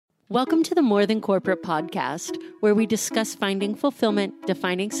Welcome to the More Than Corporate podcast, where we discuss finding fulfillment,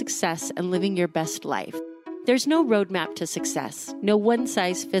 defining success, and living your best life. There's no roadmap to success, no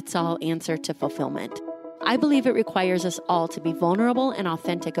one-size-fits-all answer to fulfillment. I believe it requires us all to be vulnerable and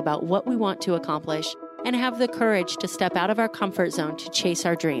authentic about what we want to accomplish and have the courage to step out of our comfort zone to chase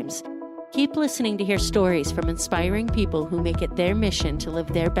our dreams. Keep listening to hear stories from inspiring people who make it their mission to live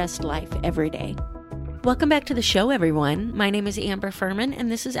their best life every day. Welcome back to the show, everyone. My name is Amber Furman,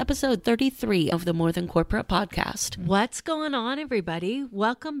 and this is episode 33 of the More Than Corporate podcast. What's going on, everybody?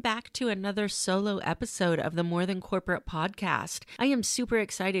 Welcome back to another solo episode of the More Than Corporate podcast. I am super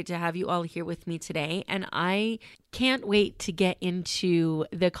excited to have you all here with me today, and I can't wait to get into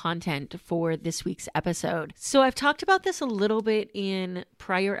the content for this week's episode. So I've talked about this a little bit in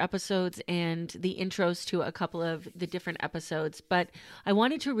prior episodes and the intros to a couple of the different episodes, but I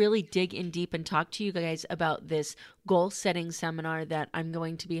wanted to really dig in deep and talk to you guys about this goal setting seminar that I'm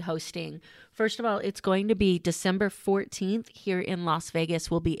going to be hosting. First of all, it's going to be December 14th here in Las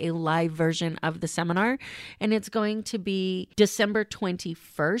Vegas will be a live version of the seminar, and it's going to be December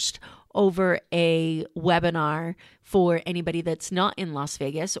 21st over a webinar for anybody that's not in Las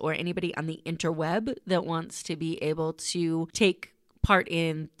Vegas or anybody on the interweb that wants to be able to take part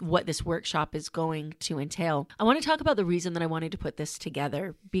in what this workshop is going to entail. I want to talk about the reason that I wanted to put this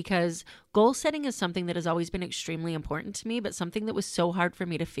together, because goal setting is something that has always been extremely important to me, but something that was so hard for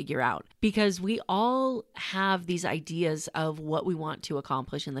me to figure out, because we all have these ideas of what we want to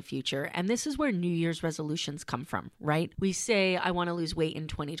accomplish in the future. And this is where New Year's resolutions come from, right? We say, I want to lose weight in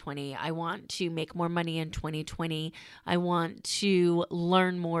 2020. I want to make more money in 2020. I want to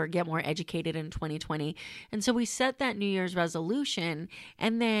learn more, get more educated in 2020. And so we set that New Year's resolution,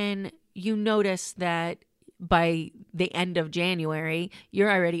 and then you notice that by the end of January,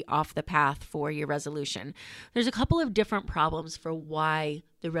 you're already off the path for your resolution. There's a couple of different problems for why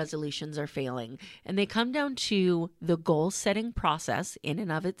the resolutions are failing, and they come down to the goal setting process in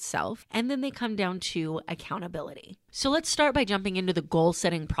and of itself, and then they come down to accountability. So let's start by jumping into the goal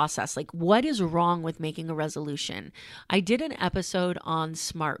setting process. Like, what is wrong with making a resolution? I did an episode on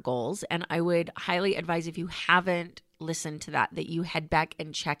SMART goals, and I would highly advise, if you haven't listened to that you head back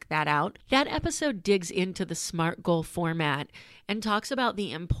and check that out. That episode digs into the SMART goal format and talks about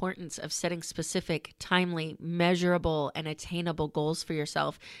the importance of setting specific, timely, measurable, and attainable goals for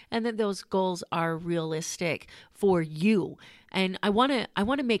yourself, and that those goals are realistic for you. And I want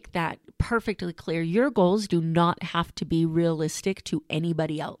to make that perfectly clear. Your goals do not have to be realistic to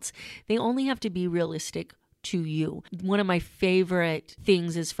anybody else. They only have to be realistic to you. One of my favorite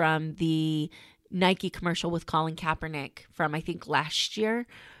things is from the Nike commercial with Colin Kaepernick from, I think, last year,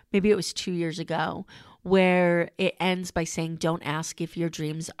 maybe it was 2 years ago, where it ends by saying, don't ask if your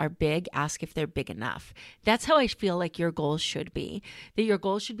dreams are big, ask if they're big enough. That's how I feel like your goals should be, that your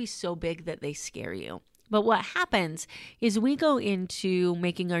goals should be so big that they scare you. But what happens is we go into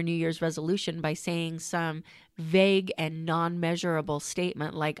making our New Year's resolution by saying some vague and non-measurable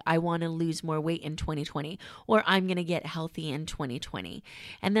statement like, I want to lose more weight in 2020, or I'm going to get healthy in 2020.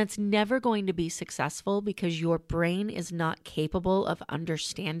 And that's never going to be successful, because your brain is not capable of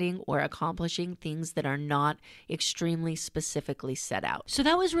understanding or accomplishing things that are not extremely specifically set out. So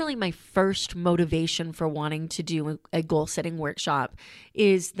that was really my first motivation for wanting to do a goal setting workshop,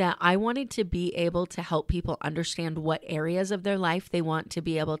 is that I wanted to be able to help people understand what areas of their life they want to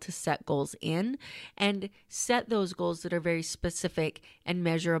be able to set goals in, and set those goals that are very specific and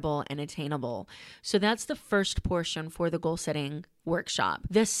measurable and attainable. So that's the first portion for the goal setting workshop.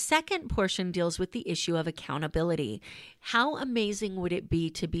 The second portion deals with the issue of accountability. How amazing would it be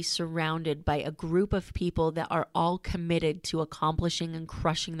to be surrounded by a group of people that are all committed to accomplishing and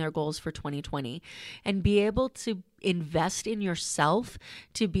crushing their goals for 2020, and be able to invest in yourself,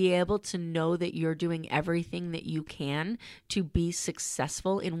 to be able to know that you're doing everything that you can to be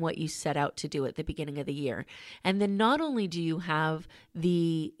successful in what you set out to do at the beginning of the year. And then not only do you have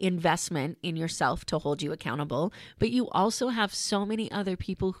the investment in yourself to hold you accountable, but you also have so many other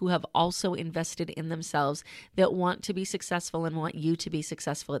people who have also invested in themselves that want to be successful and want you to be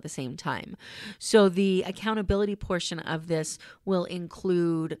successful at the same time. So the accountability portion of this will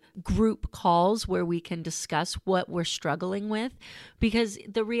include group calls where we can discuss what we're struggling with, because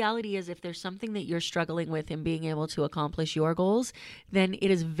the reality is, if there's something that you're struggling with in being able to accomplish your goals, then it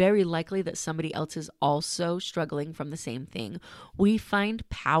is very likely that somebody else is also struggling from the same thing. We find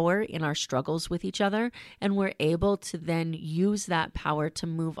power in our struggles with each other, and we're able to then use that power to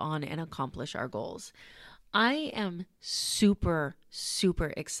move on and accomplish our goals. I am super,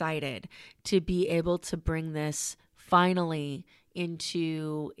 super excited to be able to bring this finally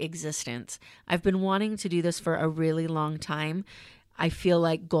into existence. I've been wanting to do this for a really long time. I feel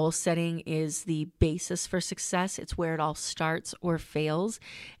like goal setting is the basis for success. It's where it all starts or fails.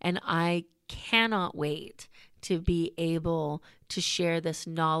 And I cannot wait to be able to share this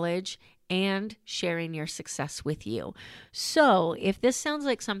knowledge and sharing your success with you. So if this sounds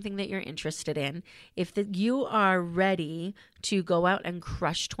like something that you're interested in, if you are ready to go out and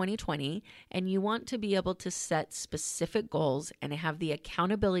crush 2020 and you want to be able to set specific goals and have the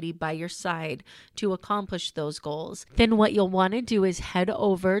accountability by your side to accomplish those goals, then what you'll want to do is head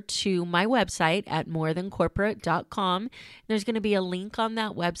over to my website at morethancorporate.com. There's going to be a link on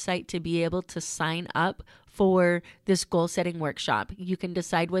that website to be able to sign up for this goal setting workshop. You can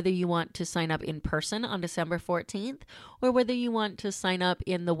decide whether you want to sign up in person on December 14th or whether you want to sign up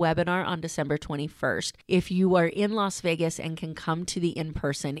in the webinar on December 21st. If you are in Las Vegas and can come to the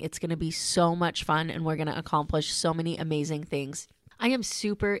in-person, it's going to be so much fun and we're going to accomplish so many amazing things. I am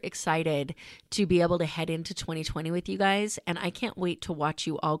super excited to be able to head into 2020 with you guys, and I can't wait to watch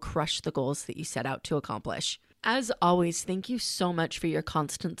you all crush the goals that you set out to accomplish. As always, thank you so much for your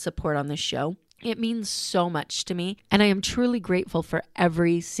constant support on this show. It means so much to me, and I am truly grateful for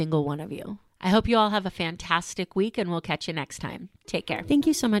every single one of you. I hope you all have a fantastic week, and we'll catch you next time. Take care. Thank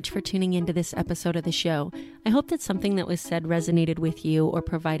you so much for tuning into this episode of the show. I hope that something that was said resonated with you or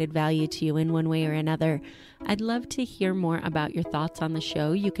provided value to you in one way or another. I'd love to hear more about your thoughts on the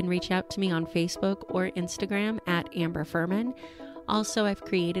show. You can reach out to me on Facebook or Instagram at Amber Furman. Also, I've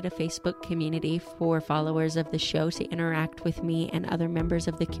created a Facebook community for followers of the show to interact with me and other members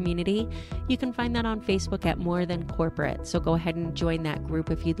of the community. You can find that on Facebook at More Than Corporate. So go ahead and join that group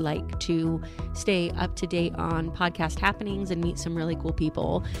if you'd like to stay up to date on podcast happenings and meet some really cool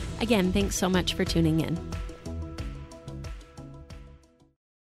people. Again, thanks so much for tuning in.